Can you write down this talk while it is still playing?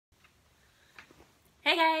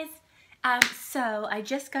Hey guys! So I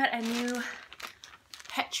just got a new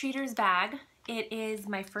Pet Treaters bag. It is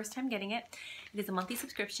my first time getting it. It is a monthly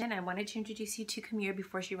subscription. I wanted to introduce you to Camille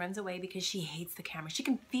before she runs away because she hates the camera. She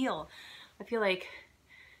can feel, I feel like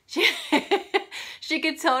she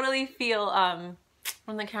could totally feel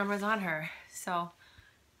when the camera's on her. So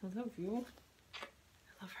I love you.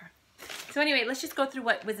 I love her. So anyway, let's just go through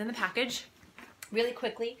what was in the package really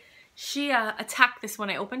quickly. She attacked this when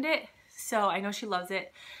I opened it, so I know she loves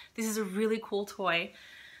it. This is a really cool toy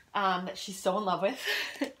that she's so in love with.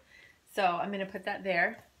 So I'm gonna put that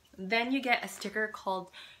there. Then you get a sticker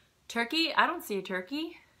called Turkey. I don't see a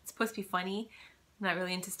turkey. It's supposed to be funny. I'm not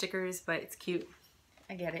really into stickers, but it's cute.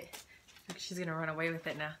 I get it. She's gonna run away with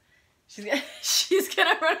it now. She's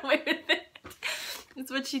gonna run away with it.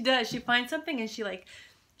 That's what she does. She finds something and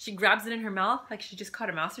she grabs it in her mouth like she just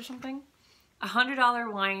caught a mouse or something.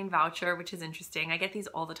 $100 wine voucher, which is interesting. I get these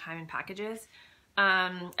all the time in packages.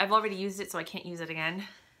 I've already used it, so I can't use it again.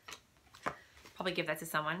 Probably give that to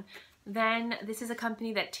someone. Then this is a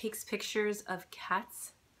company that takes pictures of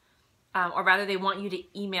cats, or rather they want you to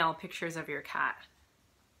email pictures of your cat.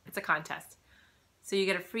 It's a contest. So you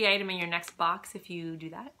get a free item in your next box if you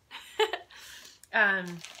do that.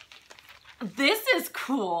 This is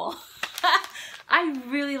cool. I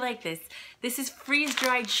really like this. This is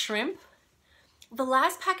freeze-dried shrimp. The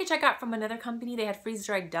last package I got from another company, they had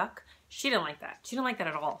freeze-dried duck. She didn't like that. She didn't like that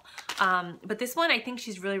at all. But this one, I think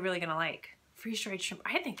she's really, really gonna like. Freeze-dried shrimp.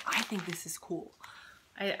 I think this is cool.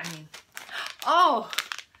 I mean, oh,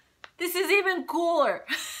 this is even cooler.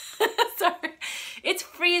 Sorry, it's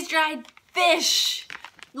freeze-dried fish,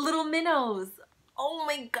 little minnows. Oh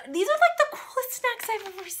my god, these are like the coolest snacks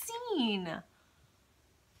I've ever seen.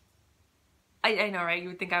 I know, right? You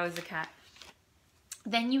would think I was a cat.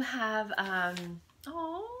 Then you have, oh,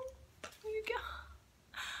 you go.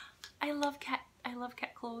 I love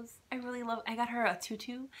cat clothes. I really love, I got her a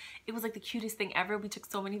tutu. It was like the cutest thing ever. We took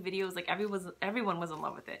so many videos, like everyone was in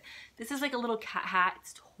love with it. This is like a little cat hat.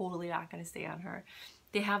 It's totally not gonna stay on her.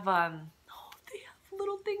 They have, oh, they have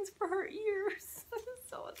little things for her ears.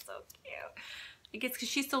 So it's so cute. I guess because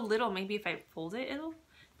she's so little, maybe if I fold it,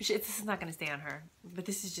 this is not gonna stay on her. But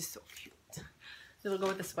this is just so cute. It'll go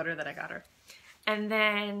with the sweater that I got her. And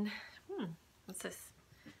then, what's this?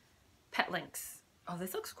 Pet Links. Oh,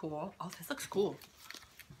 this looks cool. Oh, this looks cool.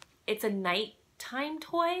 It's a nighttime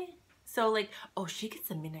toy. So like, oh, she gets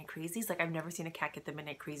the midnight crazies. Like I've never seen a cat get the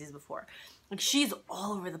midnight crazies before. Like she's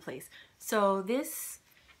all over the place. So this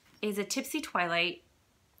is a Tipsy Twilight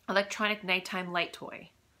electronic nighttime light toy.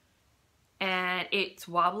 And it's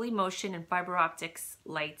wobbly motion and fiber optics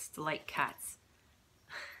lights delight cats.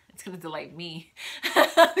 It's gonna delight me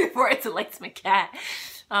before it delights my cat.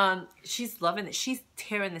 She's loving it. She's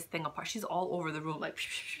tearing this thing apart. She's all over the room like.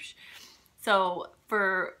 So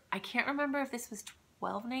for, I can't remember if this was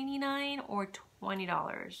 $12.99 or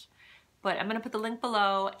 $20, but I'm gonna put the link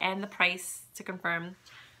below and the price to confirm.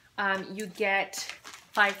 You get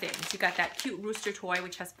 5 things. You got that cute rooster toy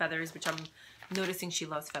which has feathers, which I'm noticing she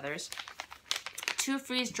loves feathers. 2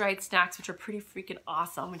 freeze-dried snacks, which are pretty freaking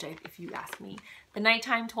awesome, which if you ask me. The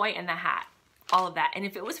nighttime toy and the hat. All of that. And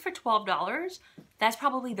if it was for $12, that's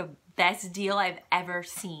probably the best deal I've ever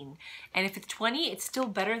seen. And if it's $20, it's still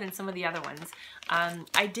better than some of the other ones.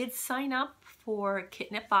 I did sign up for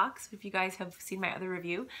Kitnip Box, if you guys have seen my other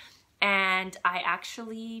review. And I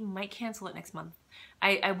actually might cancel it next month.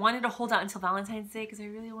 I wanted to hold out until Valentine's Day because I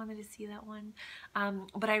really wanted to see that one.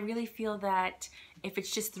 But I really feel that if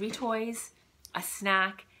it's just 3 toys, a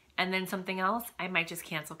snack, and then something else, I might just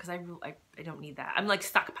cancel because I don't need that. I'm like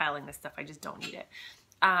stockpiling this stuff. I just don't need it.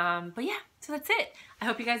 But yeah, so that's it. I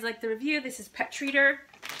hope you guys liked the review. This is Pet Treater.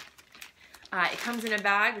 It comes in a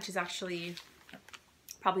bag, which is actually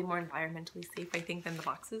probably more environmentally safe, I think, than the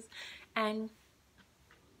boxes. And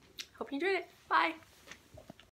hope you enjoyed it. Bye.